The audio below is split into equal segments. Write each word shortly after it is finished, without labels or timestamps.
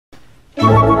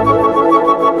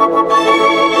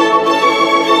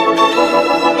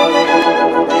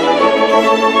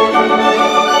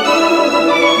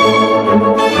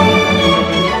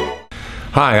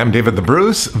Hi, I'm David the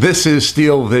Bruce. This is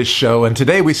Steal This Show, and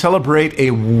today we celebrate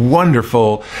a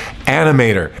wonderful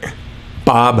animator,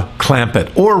 Bob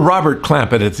Clampett, or Robert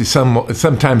Clampett, as he's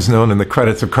sometimes known in the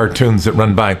credits of cartoons that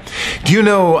run by. Do you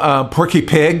know Porky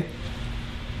Pig?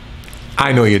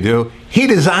 I know you do. He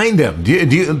designed him. Do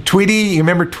you Tweety? You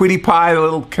remember Tweety Pie, the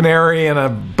little canary in a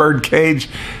bird cage?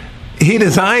 He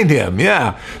designed him,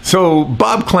 yeah. So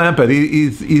Bob Clampett,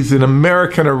 he's an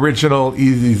American original.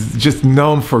 He's just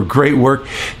known for great work.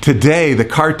 Today, the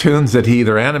cartoons that he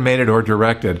either animated or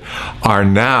directed are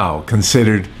now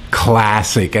considered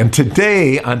classic. And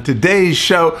today, on today's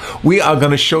show, we are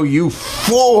going to show you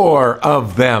 4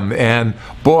 of them. And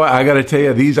boy, I got to tell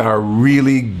you, these are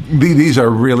really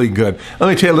good. Let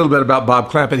me tell you a little bit about Bob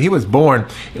Clampett. He was born,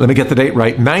 let me get the date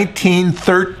right,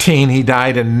 1913. He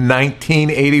died in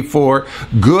 1984.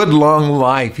 Good long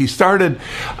life. He started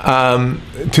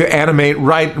to animate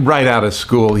right out of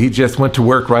school. He just went to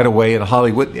work right away in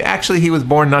Hollywood. Actually, he was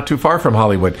born not too far from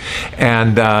Hollywood.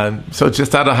 And so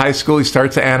just out of high school, he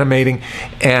starts animating.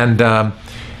 And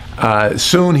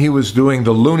soon he was doing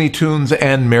the Looney Tunes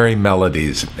and Merry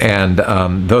Melodies. And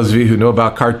those of you who know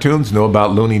about cartoons know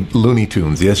about Looney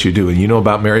Tunes. Yes, you do. And you know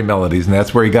about Merry Melodies, and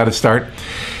that's where he got to start.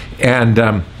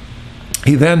 And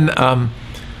he then...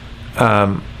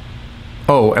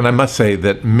 and I must say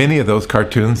that many of those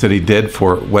cartoons that he did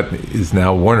for what is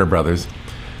now Warner Brothers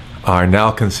are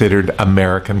now considered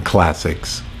American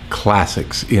classics.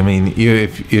 Classics. I mean,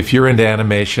 if you're into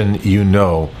animation, you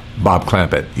know Bob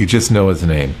Clampett. You just know his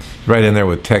name. Right in there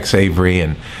with Tex Avery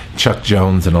and Chuck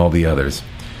Jones and all the others.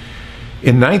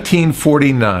 In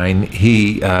 1949,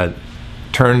 he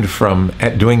turned from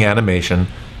doing animation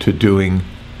to doing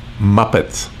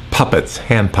puppets,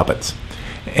 hand puppets.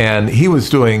 And he was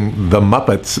doing the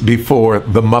Muppets before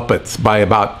the Muppets by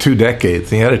about 2 decades.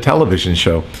 He had a television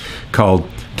show called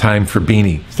Time for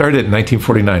Beanie. Started in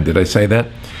 1949. Did I say that?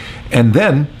 And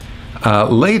then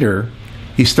later,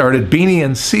 he started Beanie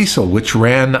and Cecil, which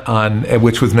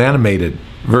was an animated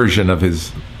version of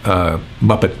his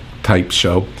Muppet type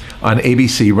show on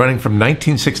ABC, running from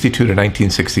 1962 to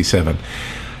 1967.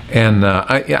 And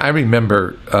I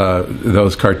remember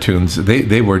those cartoons.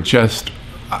 They were just,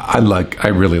 I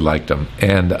really liked them,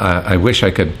 and I wish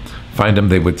I could find them.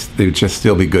 They would just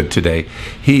still be good today.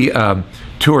 He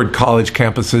toured college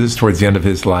campuses towards the end of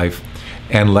his life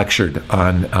and lectured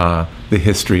on the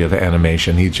history of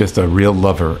animation. He's just a real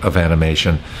lover of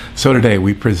animation. So today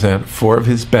we present 4 of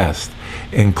his best,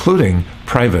 including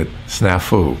Private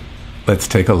Snafu. Let's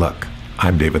take a look.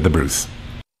 I'm David the Bruce.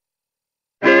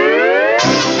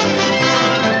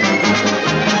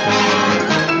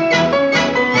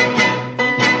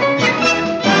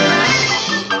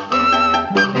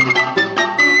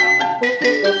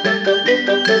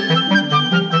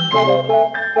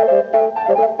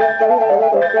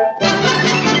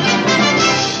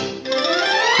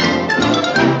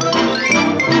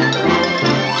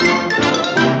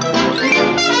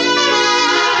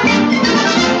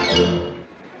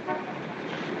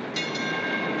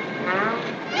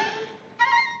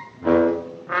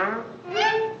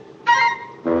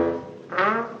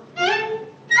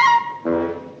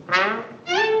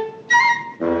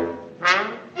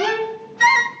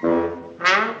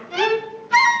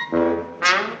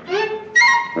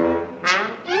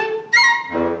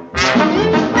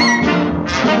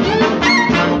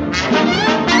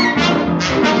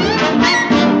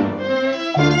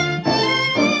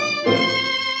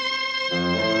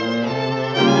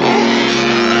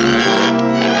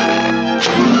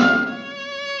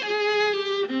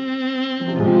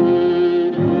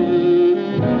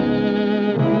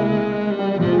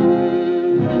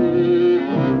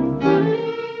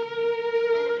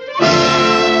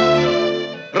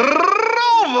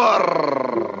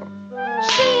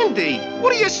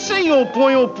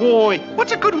 Oh boy,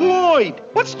 what's a good ride?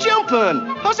 What's jumping?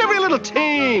 How's every little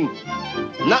thing?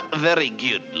 Not very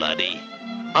good, laddie.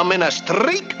 I'm in a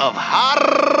streak of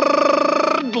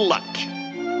hard luck.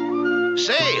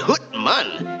 Say, hoot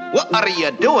man, what are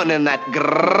you doing in that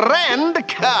grand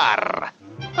car?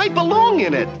 I belong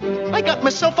in it. I got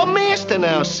myself a master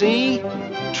now, see?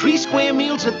 3 square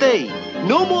meals a day.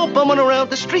 No more bumming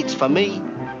around the streets for me.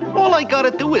 All I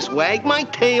gotta do is wag my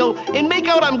tail and make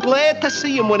out I'm glad to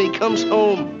see him when he comes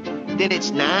home. Then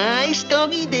it's nice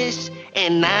doggy this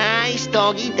and nice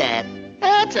doggy that.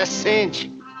 That's a cinch.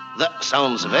 That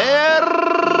sounds very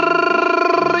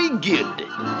good.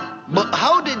 But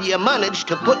how did you manage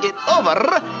to put it over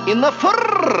in the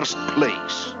first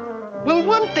place? Well,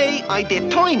 one day I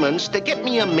determined to get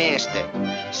me a master.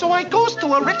 So I goes to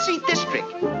a ritzy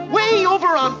district, way over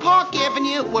on Park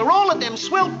Avenue, where all of them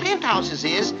swell penthouses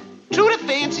is, through the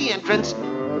fancy entrance,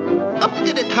 up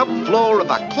to the top floor of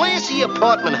a classy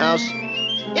apartment house,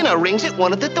 and I rings at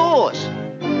one of the doors.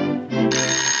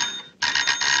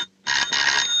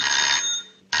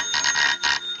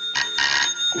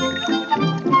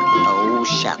 Oh,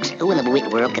 shucks. Who in the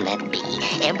wicked world can that be?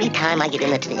 Every time I get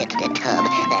into the tub,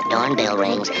 that darn bell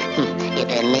rings.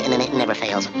 It never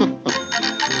fails.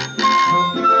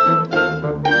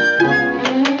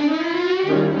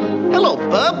 Hello,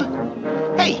 bub.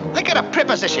 Hey, I got a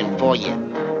preposition for you.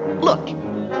 Look,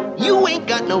 you ain't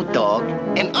got no dog,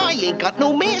 and I ain't got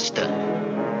no master.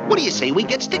 What do you say we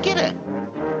gets together?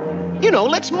 You know,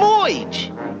 let's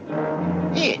merge.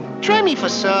 Here, try me for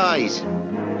size.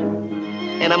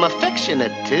 And I'm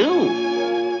affectionate, too.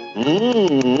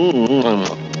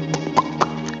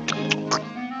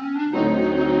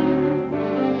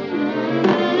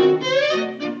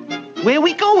 Where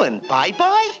we going?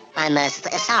 Bye-bye? I'm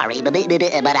sorry, but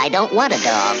I don't want a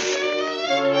dog.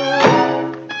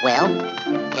 Well,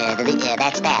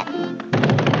 that's that.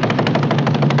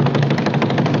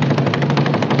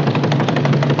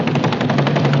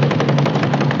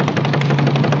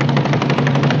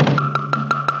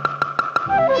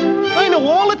 I know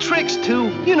all the tricks, too.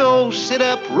 You know, sit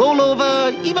up, roll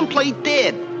over, even play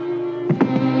dead.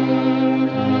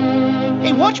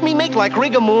 Hey, watch me make like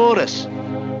rigor mortis.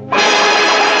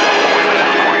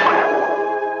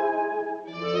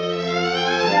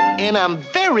 And I'm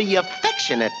very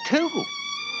affectionate, too.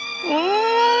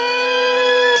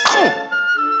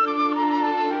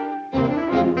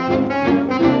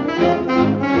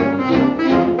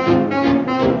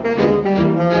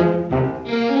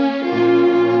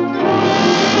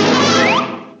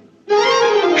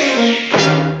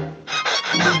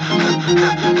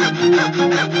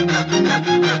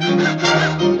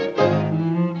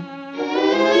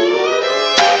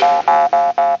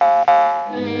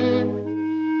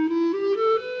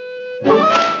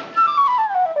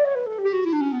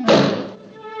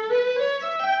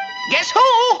 Guess who?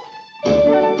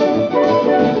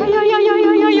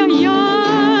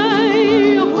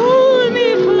 Hold me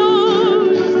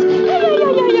close.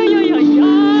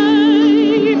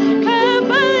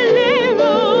 Caballero.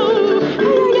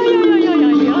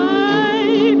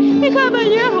 Mi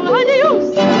caballero, adios.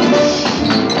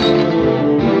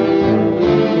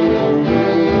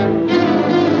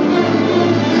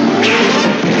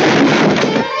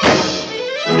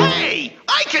 Hey,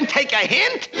 I can take a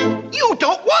hint. You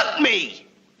don't want me.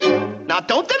 Now,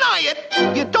 don't deny it.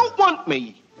 You don't want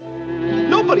me.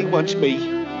 Nobody wants me.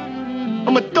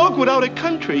 I'm a dog without a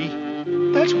country.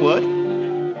 That's what.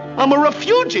 I'm a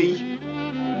refugee.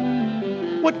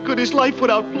 What good is life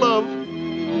without love?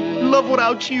 Love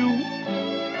without you.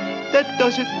 That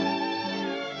does it.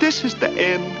 This is the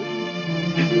end.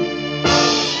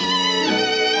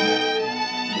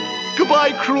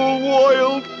 Goodbye, cruel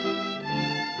world.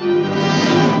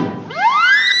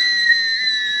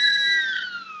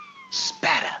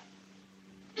 Spatter.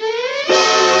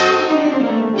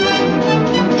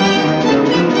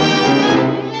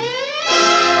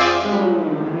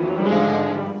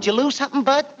 Did you lose something,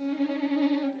 bud?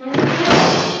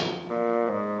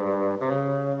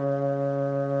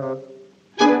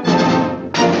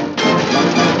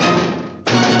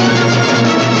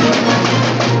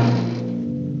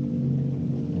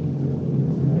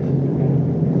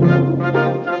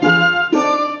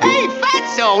 Hey,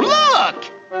 Fatso, look!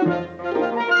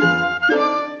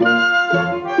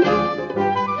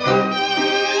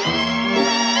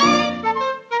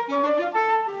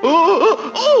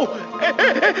 Oh!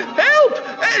 Help!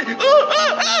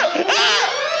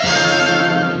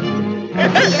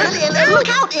 Look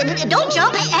out! Don't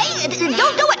jump! Hey,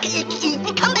 don't do it!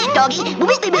 Come back, doggy!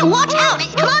 Watch out!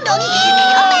 Come on, doggy!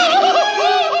 Come back!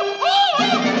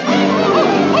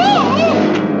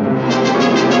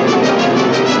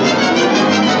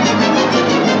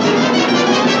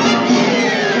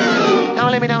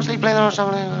 Don't let me down, sleep, play or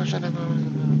something.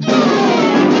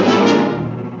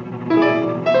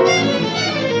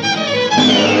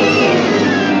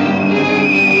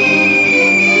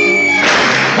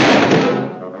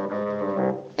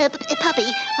 Puppy,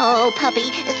 oh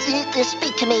puppy,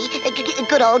 speak to me.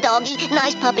 Good old doggy,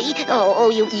 nice puppy. Oh,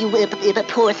 you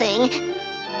poor thing.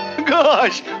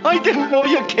 Gosh, I didn't know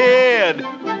you cared.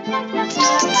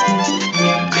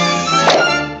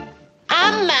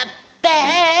 I'm a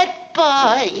bad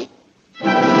boy.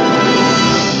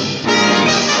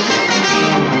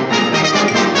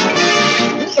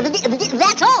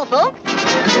 That's all, folks.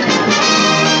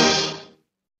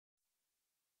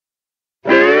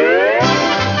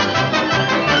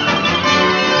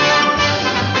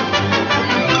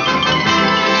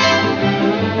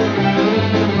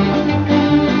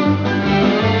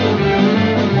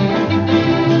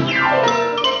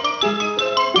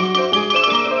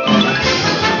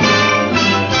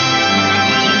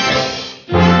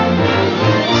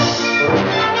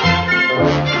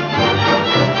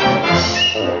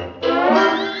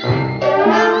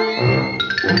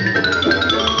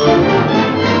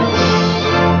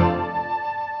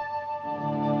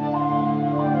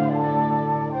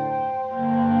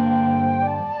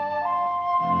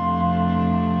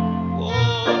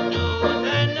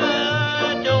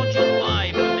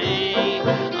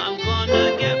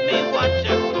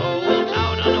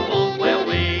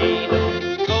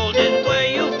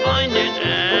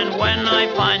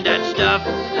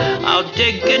 I'll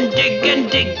dig and dig and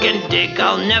dig and dig,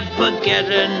 I'll never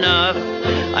get enough.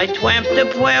 I twamp the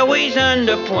prairies and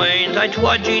the plains, I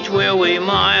trudge each weary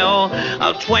mile.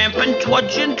 I'll twamp and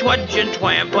trudge and trudge and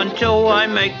twamp until I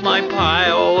make my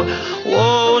pile.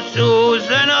 Whoa,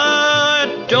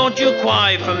 Susanna, don't you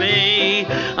cry for me.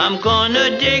 I'm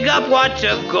gonna dig up lots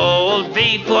of gold,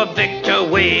 V for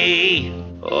victory.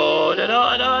 Oh, da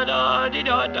da da da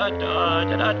da da da da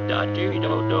da da dee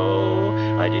do do.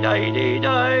 I did I did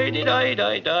I did I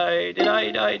die die did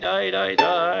I die die die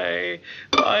die.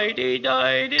 I did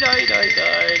I did I die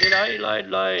die did I lie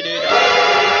lie did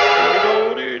I.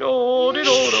 Do do do do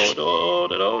do do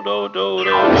do do do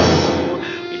do.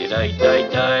 Did I die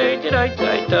die did I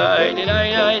die die did I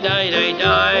die die die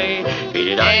die.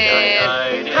 Did I die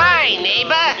die. Hi,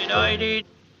 neighbor. Did I did.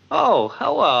 Oh,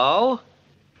 hello.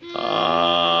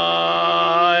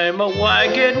 I'm a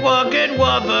ragged, rugged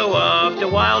lover of the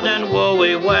wild and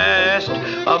woolly west.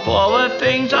 Of all the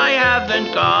things I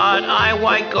haven't got, I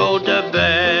like gold the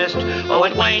best. Oh,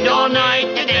 it rained all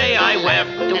night, today I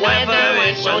wept. The weather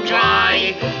is so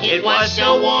dry. It was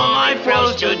so warm, I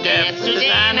froze to death.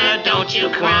 Susanna, don't you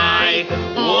cry.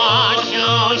 Oh,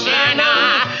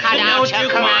 Susanna, don't you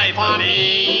cry for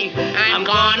me. I'm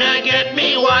gonna get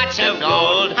me lots of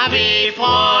gold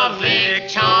before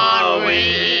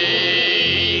victory.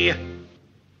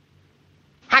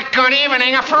 Good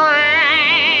evening,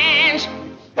 friends.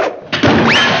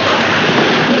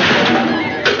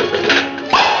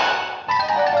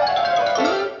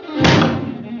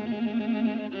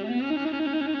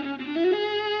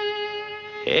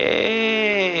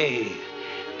 Hey,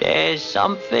 there's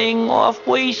something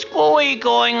awfully screwy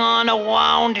going on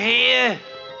around here.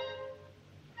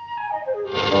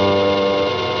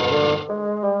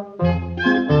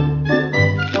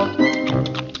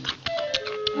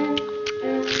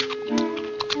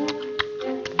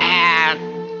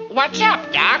 What's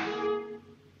up, Doc?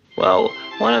 Well,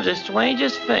 one of the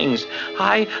strangest things, Boo!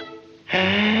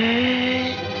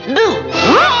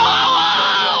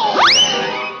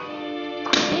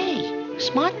 Hey,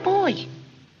 smart boy.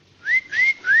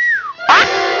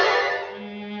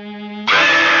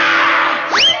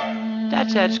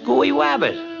 That's that screwy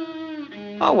rabbit.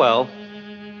 Oh well.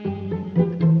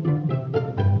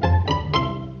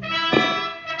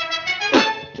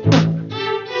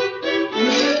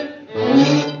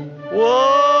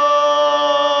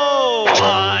 Whoa!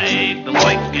 I've been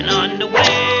working on the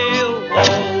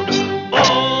railroad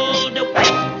all the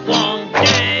long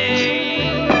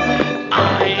day.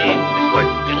 I've been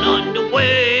working on the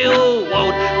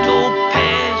railroad to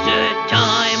pass the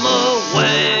time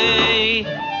away.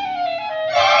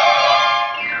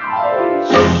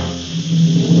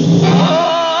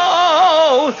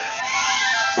 Whoa!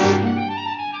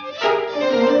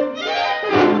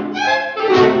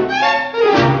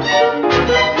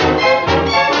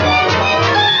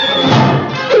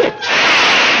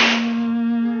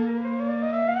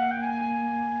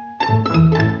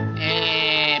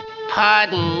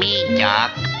 Pardon me,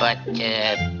 Doc, but,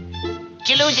 did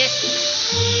you lose it?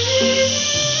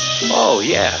 Oh,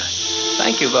 yeah.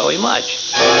 Thank you very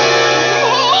much.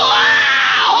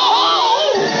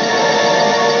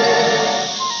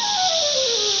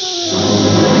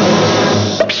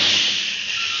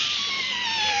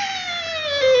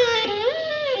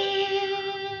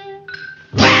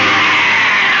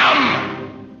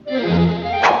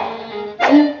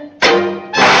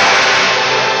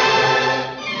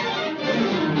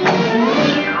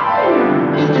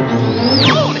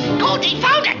 Gold, he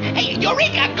found it! Hey,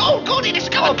 Eureka! Gold, he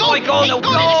discovered gold! Oh, boy, gold, Hey, gold, he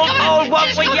discovered it. gold, He what with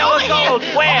discovered yellow over here. gold?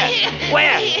 Where? Over here.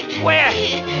 Where? Over here. Where?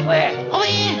 Where? Over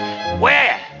here.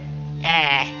 Where?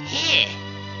 Here.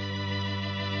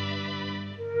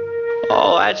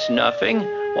 Oh, that's nothing.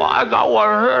 Well, I got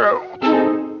one here.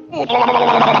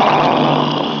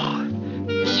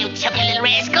 You took it, little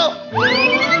rascal.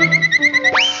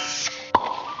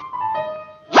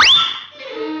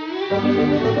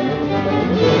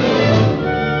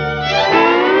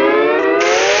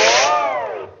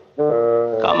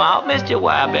 Come out, Mr.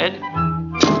 Rabbit.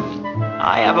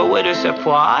 I have a little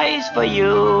surprise for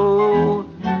you.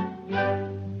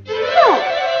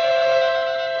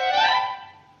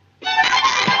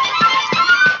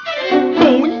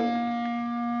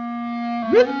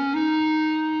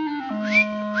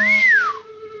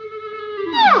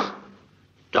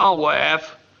 Don't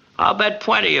laugh. I'll bet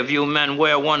plenty of you men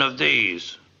wear one of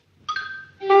these.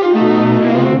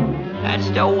 That's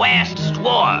the last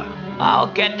straw.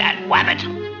 I'll get that rabbit.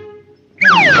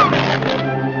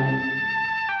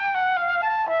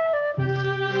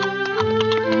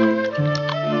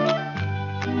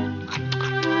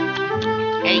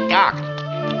 Hey, Doc.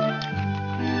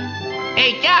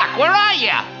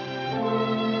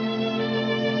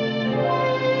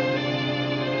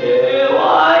 Here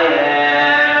I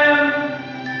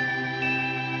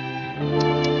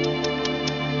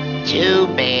am. Too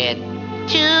bad.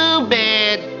 Too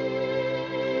bad.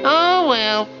 Oh,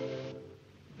 well.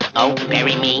 Oh,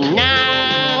 bury me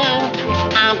now.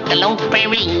 I'm the lone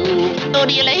berry. Oh,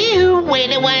 do you lay where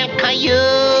the wild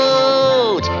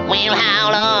coyotes will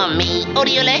howl on me? Oh,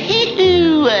 do you lay?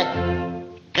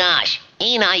 Gosh,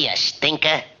 ain't I a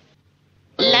stinker?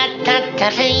 La ta ta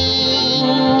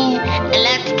ting,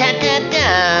 la ta ta ta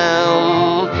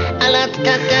down, la ta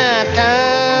ta ta ta,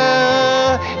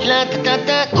 la ta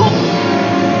ta ta.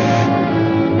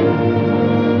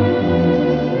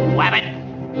 Wabbit,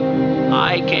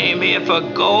 I came here for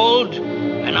gold,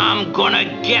 and I'm gonna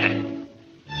get it.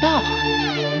 No,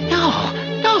 no,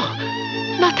 no,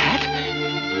 not that,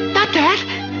 not that,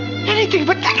 anything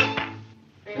but that.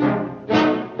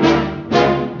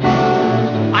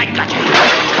 I got you.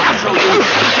 I'll show you. You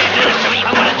can't do this to me.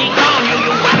 I'm gonna dethrone you,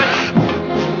 you wabbit.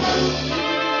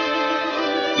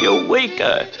 You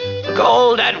weaker.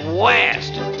 Gold at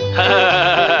west.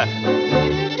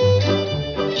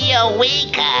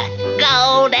 Eureka!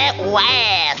 Gold at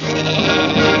West!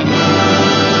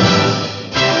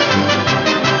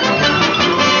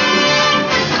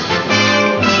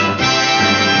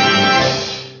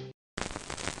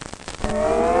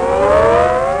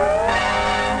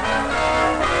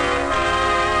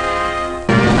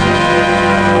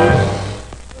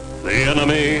 The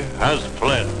enemy has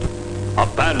fled,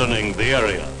 abandoning the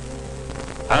area.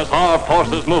 As our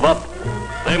forces move up,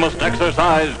 they must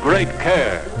exercise great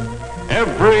care.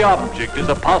 Every object is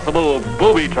a possible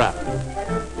booby trap.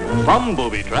 Some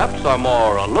booby traps are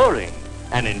more alluring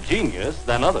and ingenious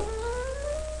than others.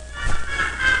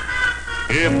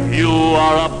 If you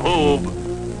are a boob,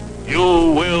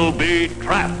 you will be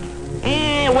trapped.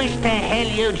 Wish the hell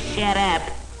you'd shut up.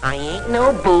 I ain't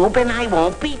no boob and I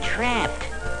won't be trapped.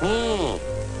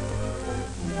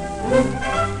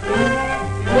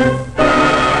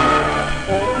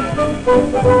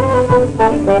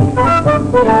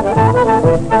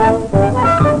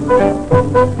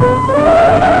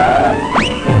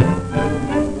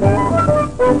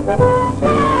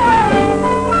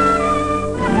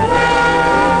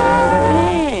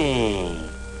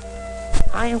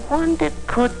 I wonder,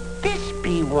 could this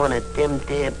be one of them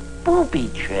there booby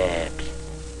traps?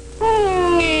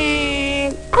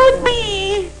 Could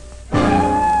be.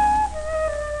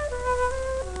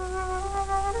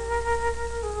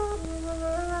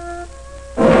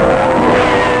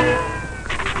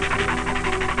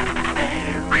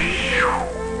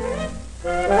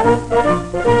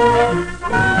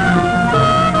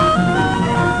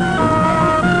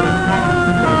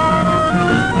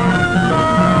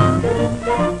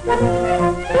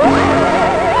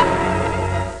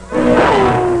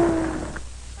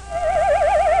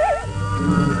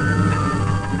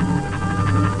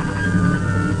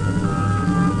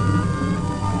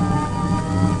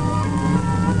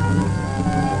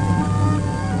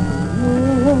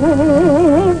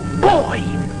 Boy!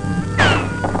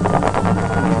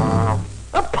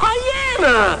 A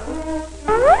piano!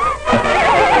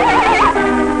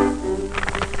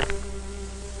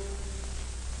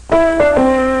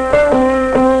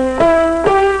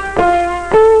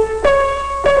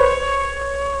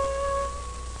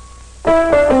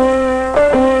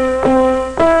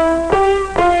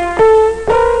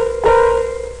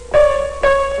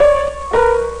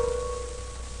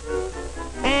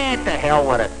 The hell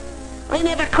with it. I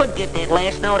never could get that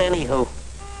last note anywho.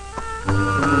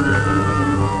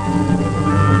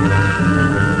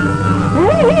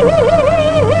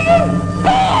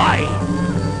 Boy!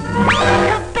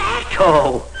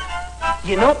 Tobacco!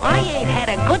 You know, I ain't had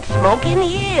a good smoke in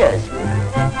years.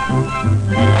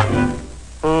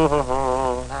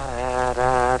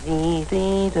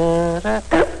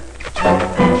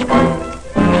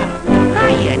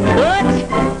 Hiya, Toots!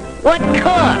 What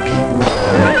cooks?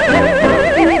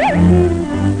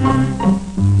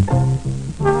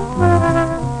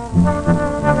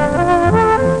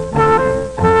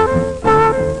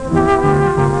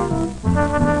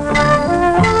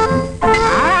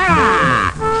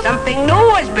 Something new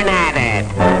has been added.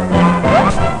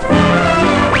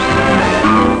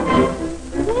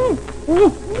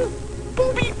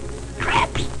 Booby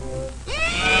traps.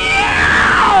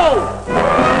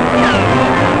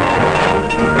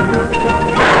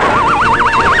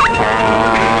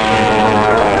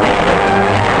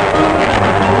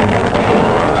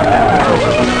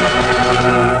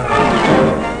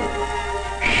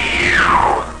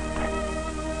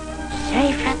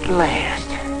 Safe at last.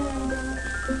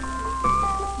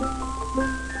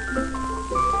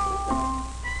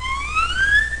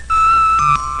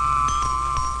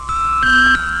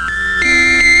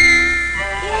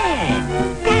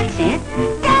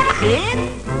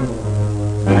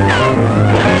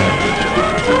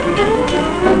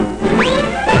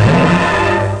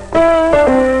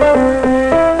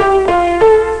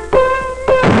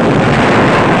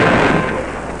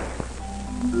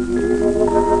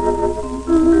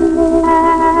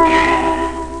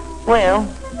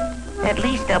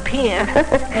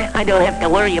 I don't have to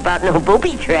worry about no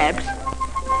booby traps.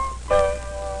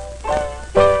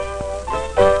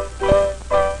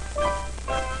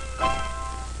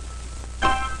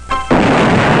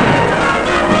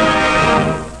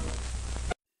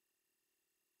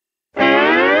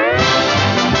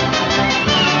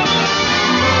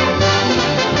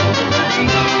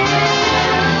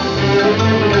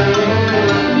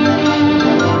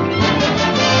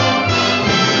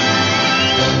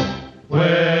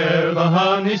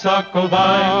 Honeysuckle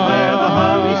vine, where the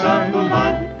honeysuckle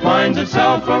vine winds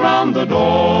itself around the door.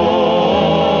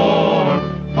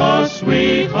 A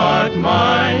sweetheart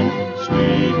mine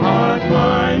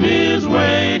is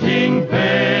waiting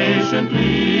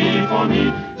patiently for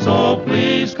me. So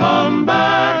please come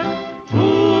back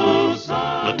to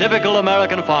sun. The typical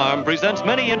American farm presents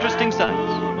many interesting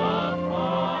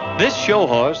sights. This show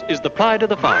horse is the pride of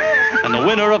the farm and the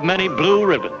winner of many blue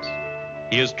ribbons.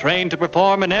 He is trained to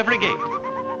perform in every gait.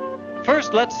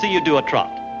 First, let's see you do a trot.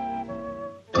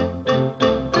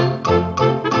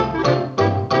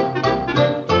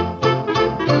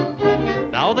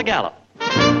 Now the gallop.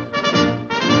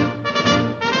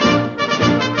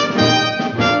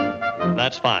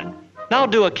 That's fine. Now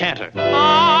do a canter.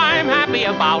 I'm happy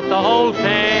about the whole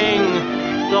thing.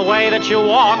 The way that you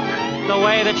walk, the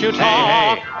way that you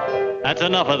talk. Hey, that's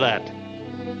enough of that.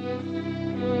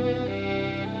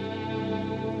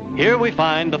 Here we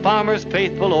find the farmer's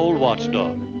faithful old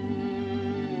watchdog.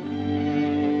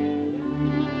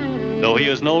 Though he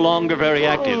is no longer very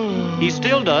active, he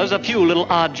still does a few little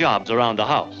odd jobs around the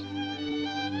house.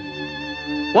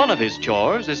 One of his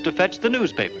chores is to fetch the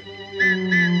newspaper.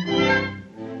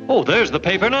 Oh, there's the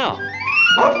paper now.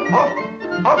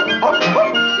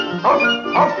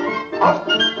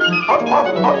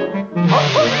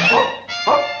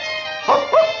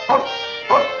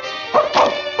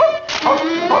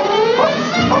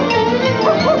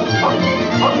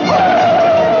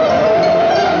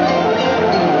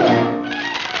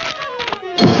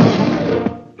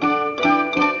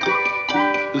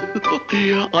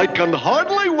 I can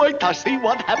hardly wait to see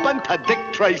what happened to Dick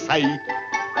Tracy.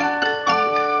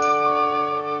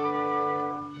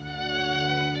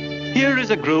 Here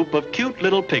is a group of cute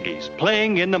little piggies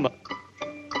playing in the mud.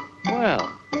 Well,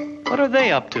 what are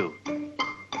they up to?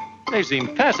 They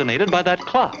seem fascinated by that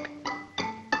clock.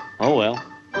 Oh, well.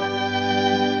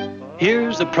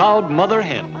 Here's a proud mother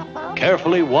hen,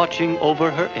 carefully watching over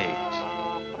her eggs,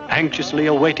 anxiously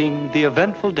awaiting the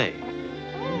eventful day.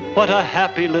 What a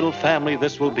happy little family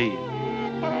this will be.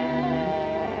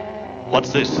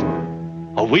 What's this?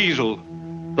 A weasel,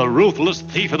 the ruthless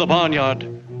thief of the barnyard,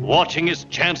 watching his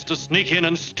chance to sneak in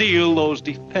and steal those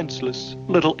defenseless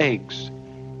little eggs.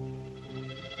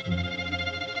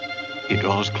 He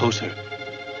draws closer,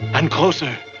 and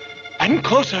closer, and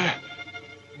closer.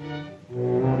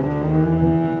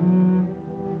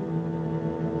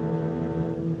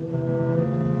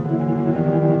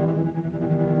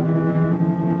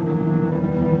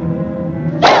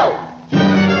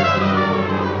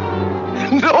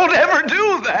 Don't ever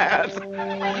do that.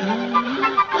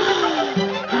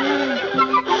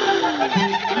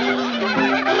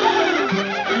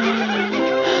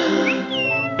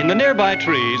 In the nearby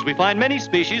trees, we find many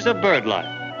species of bird life.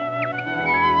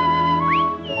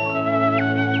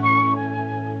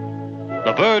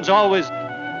 The birds always...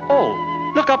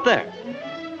 Oh, look up there.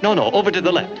 No, over to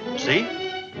the left. See?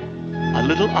 A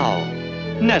little owl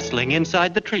nestling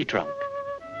inside the tree trunk.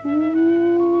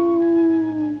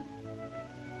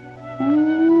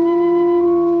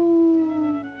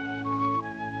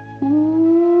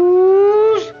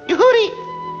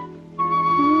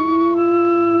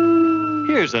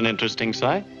 Here's an interesting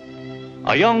sight.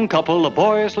 A young couple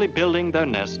laboriously building their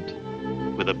nest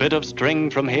with a bit of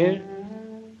string from here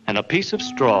and a piece of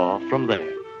straw from there.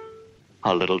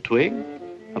 A little twig,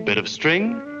 a bit of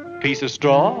string, piece of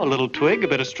straw, a little twig, a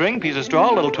bit of string, piece of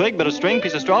straw, a little twig, bit of string,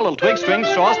 piece of straw, a little twig, string,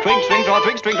 straw, twig, string, straw,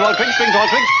 twig, string, straw, twig, string, straw,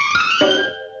 twig.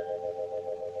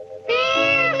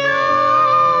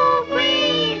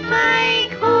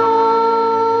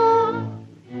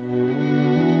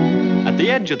 At the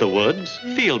edge of the woods,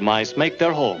 field mice make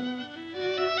their home.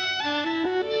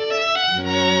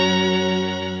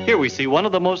 Here we see one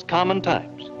of the most common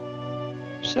types.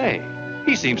 Say,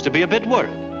 he seems to be a bit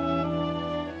worried.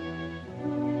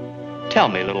 Tell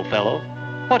me, little fellow,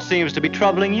 what seems to be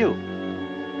troubling you?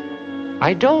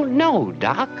 I don't know,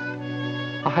 Doc.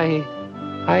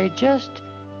 I just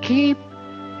keep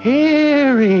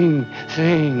hearing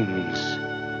things.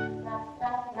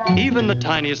 Even the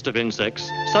tiniest of insects,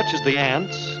 such as the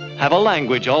ants, have a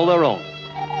language all their own.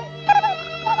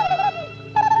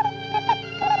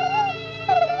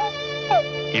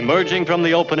 Emerging from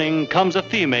the opening comes a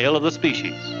female of the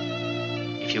species.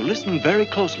 If you listen very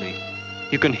closely,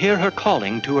 you can hear her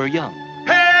calling to her young.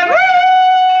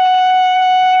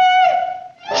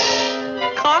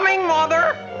 Coming,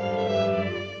 Mother.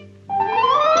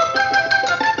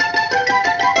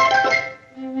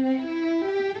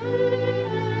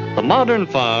 The modern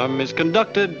farm is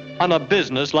conducted on a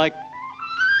business like,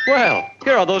 well,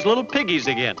 here are those little piggies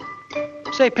again.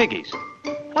 Say, piggies,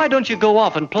 why don't you go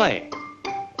off and play?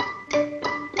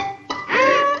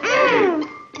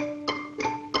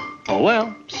 Oh,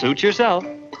 well, suit yourself.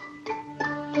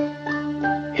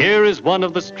 Here is one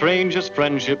of the strangest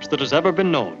friendships that has ever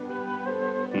been known.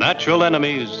 Natural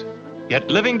enemies, yet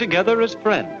living together as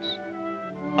friends.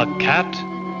 A cat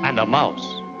and a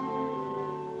mouse.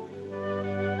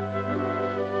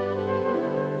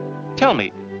 Tell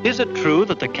me, is it true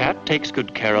that the cat takes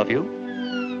good care of you?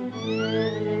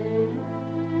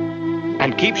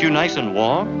 And keeps you nice and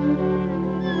warm?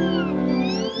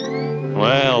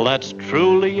 Well, that's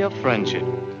truly a friendship.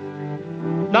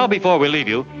 Now, before we leave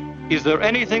you, is there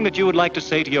anything that you would like to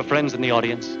say to your friends in the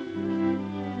audience?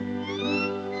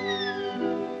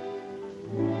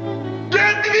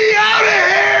 Get me out of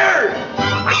here!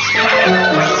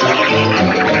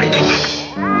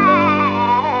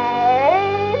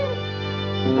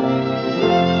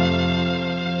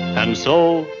 And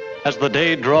so, as the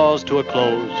day draws to a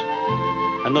close,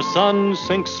 and the sun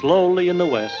sinks slowly in the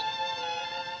west,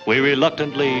 we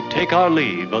reluctantly take our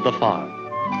leave of the farm.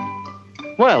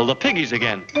 Well, the piggies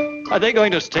again. Are they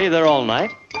going to stay there all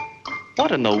night?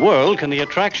 What in the world can the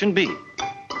attraction be?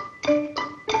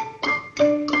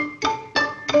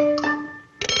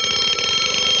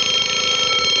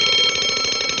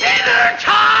 Dinner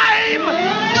time!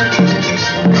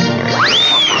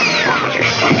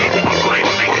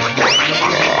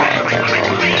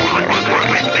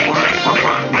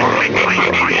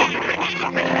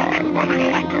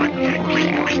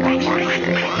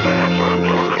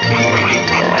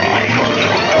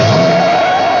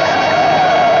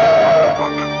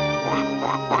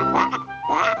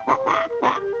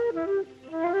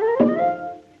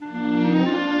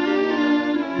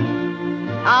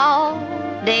 Oh,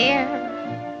 dear,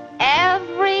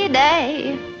 every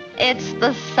day it's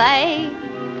the same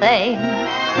thing.